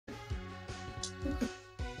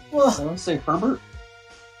What? I want to say Harbart.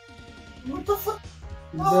 What the fuck?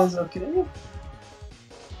 You guys okay?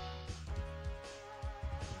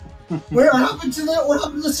 What happened to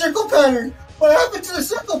the circle pattern? What happened to the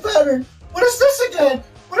circle pattern? What is this again?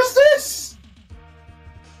 What is this?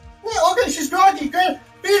 Well, okay, she's groggy. Good.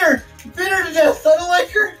 Beat her to death. I don't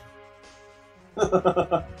like her.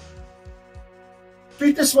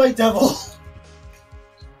 Beat this white devil.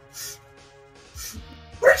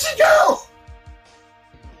 Where'd she go?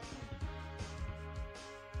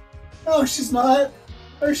 No, she's not.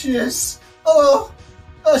 There she is. Hello.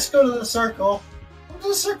 Let's go to the circle. Come to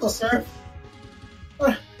the circle, sir.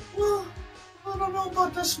 Well, I don't know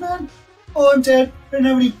about this, man. Oh, I'm dead. I didn't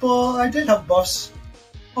have any bull. I did have buffs.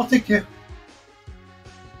 Oh, thank you.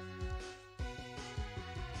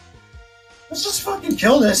 Let's just fucking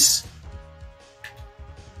kill this.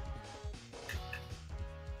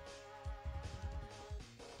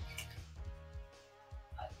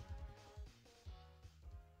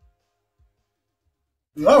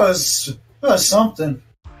 That was something.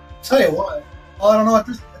 Tell you what. Oh, I don't know what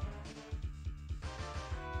this is.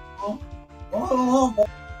 Oh, I don't know.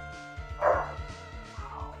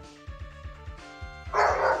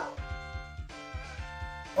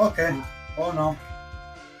 Okay. Oh no.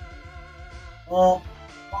 Oh.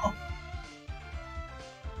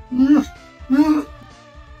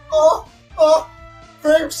 Oh. Oh.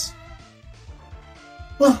 Frames.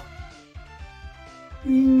 Oh.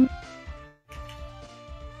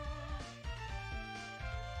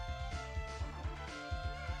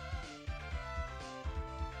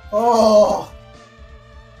 Oh.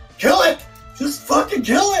 Kill it! Just fucking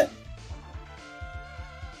kill it!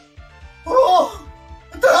 Oh.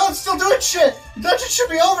 What the hell? It's still doing shit! The dungeon should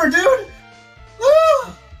be over, dude!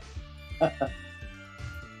 Ah!